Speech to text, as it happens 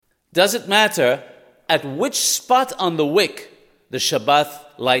Does it matter at which spot on the wick the Shabbat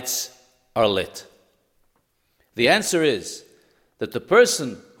lights are lit? The answer is that the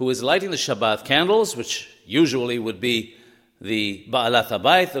person who is lighting the Shabbat candles, which usually would be the Ba'alat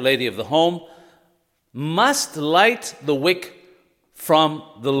Habayit, the lady of the home, must light the wick from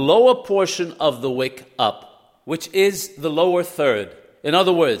the lower portion of the wick up, which is the lower third. In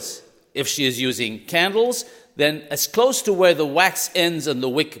other words, if she is using candles, then as close to where the wax ends and the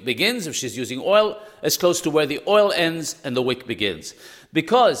wick begins. If she's using oil, as close to where the oil ends and the wick begins.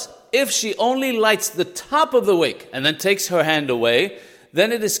 Because if she only lights the top of the wick and then takes her hand away,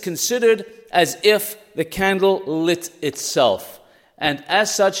 then it is considered as if the candle lit itself. And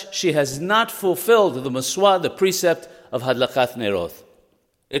as such, she has not fulfilled the maswa, the precept of hadlakat nerot.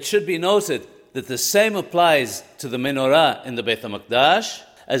 It should be noted that the same applies to the menorah in the Beit HaMikdash,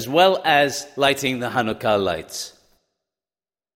 as well as lighting the Hanukkah lights.